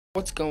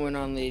What's going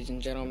on, ladies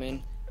and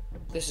gentlemen?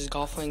 This is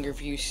Golf Playing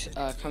Reviews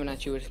coming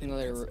at you with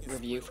another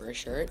review for a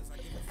shirt.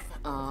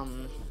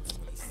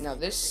 Now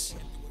this,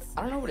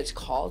 I don't know what it's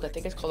called. I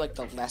think it's called like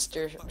the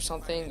Leicester or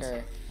something,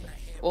 or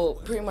well,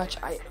 pretty much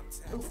sorry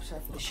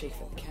for the shake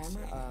of the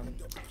camera.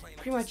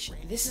 Pretty much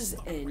this is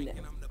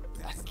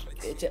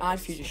it's an Odd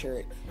Future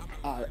shirt,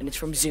 and it's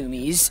from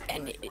Zoomies,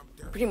 and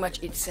pretty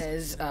much it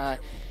says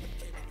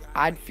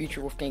Odd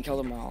Future Wolfgang Kill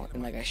Them All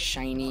in like a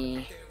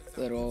shiny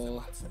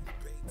little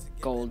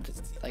gold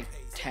like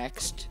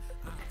text,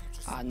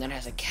 and then it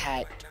has a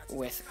cat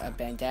with a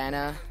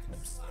bandana,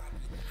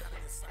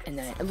 and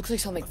then it looks like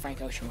something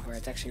Frank Ocean would wear.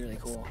 It's actually really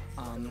cool,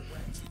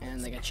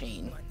 and like a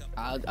chain.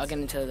 I'll get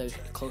into the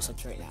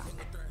close-ups right now.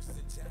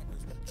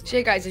 So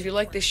yeah, guys, if you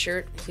like this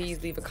shirt,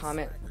 please leave a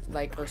comment,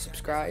 like, or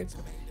subscribe,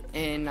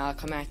 and I'll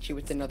come at you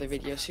with another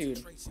video soon.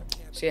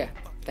 So yeah,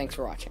 thanks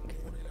for watching.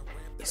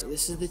 So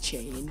this is the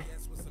chain,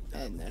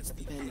 and that's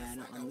the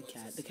bandana on the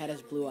cat. The cat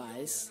has blue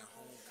eyes.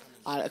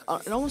 It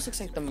almost looks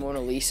like the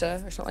Mona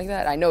Lisa or something like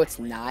that. I know it's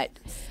not,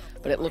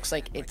 but it looks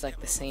like it's like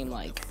the same,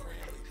 like,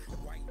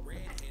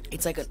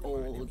 it's like an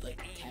old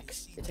like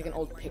text. It's like an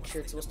old picture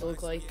it's supposed to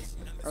look like,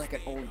 or like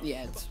an old,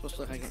 yeah, it's supposed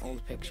to look like an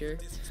old picture.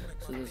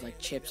 So there's like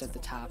chips at the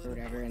top or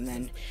whatever, and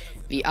then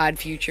the Odd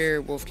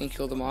Future Wolfgang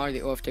Kill Them All, or the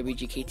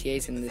OFWGKTA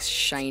is in this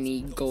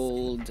shiny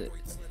gold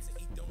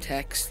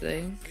text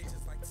thing,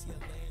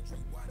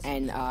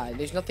 and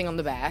there's nothing on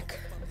the back.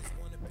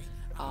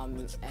 And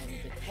the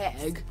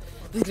tag,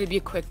 this is going to be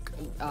a quick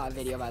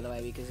video, by the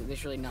way, because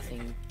there's really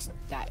nothing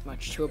that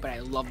much to it, but I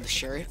love the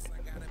shirt.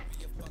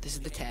 But this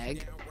is the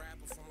tag.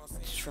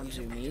 It's from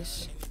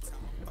Zoomies.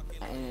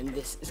 And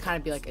this is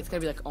kind of it's going to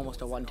be like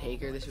almost a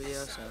one-taker, this video,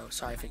 so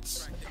sorry if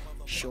it's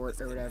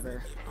short or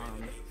whatever.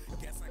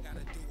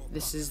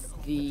 This is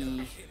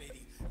the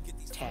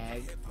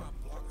tag,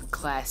 the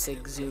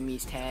classic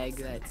Zoomies tag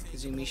that the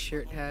Zoomies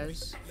shirt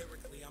has.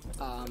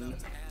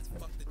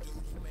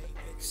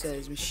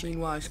 Says machine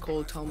wash,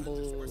 cold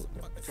tumble,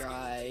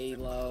 dry,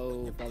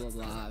 low, blah blah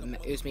blah.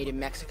 It was made in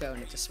Mexico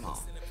and it's a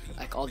small,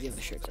 like all the other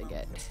shirts I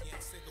get.